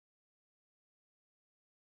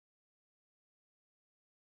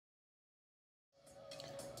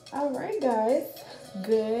All right, guys,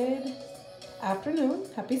 good afternoon.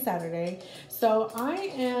 Happy Saturday. So I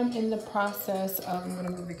am in the process of, I'm gonna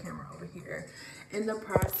move the camera over here, in the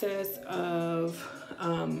process of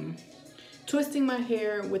twisting my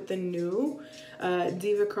hair with the new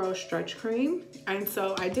DevaCurl stretch cream. And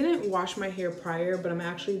so I didn't wash my hair prior, but I'm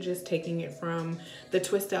actually just taking it from the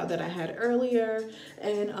twist out that I had earlier,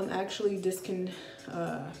 and I'm actually detangling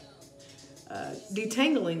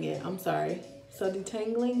it. I'm sorry. So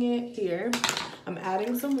detangling it here. I'm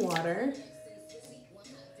adding some water,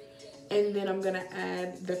 and then I'm gonna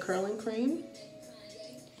add the curling cream,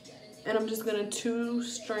 and I'm just gonna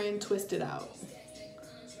 2-strand twist it out.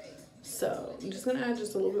 So I'm just gonna add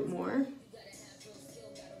just a little bit more.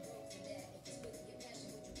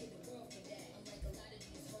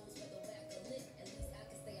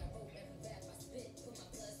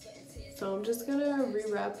 So I'm just gonna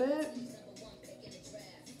rewrap it.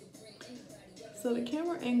 So the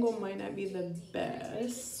camera angle might not be the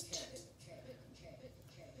best.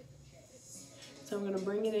 So I'm gonna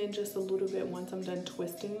bring it in just a little bit once I'm done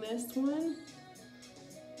twisting this one.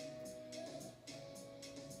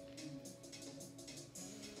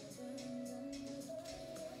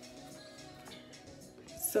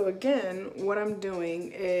 So again, what I'm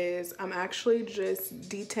doing is I'm actually just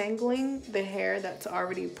detangling the hair that's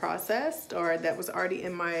already processed, or that was already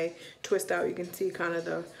in my twist out. You can see kind of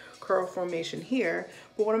the curl formation here.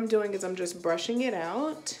 But what I'm doing is I'm just brushing it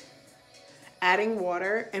out, adding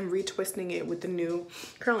water, and retwisting it with the new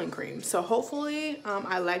curling cream. So hopefully,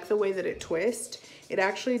 I like the way that it twists. It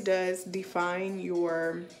actually does define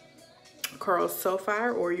your curls so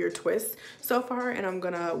far, or your twist so far, and I'm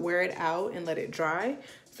gonna wear it out and let it dry.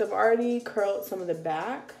 So I've already curled some of the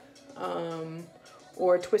back,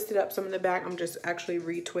 or twisted up some of the back. I'm just actually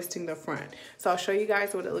retwisting the front. So I'll show you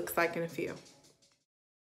guys what it looks like in a few.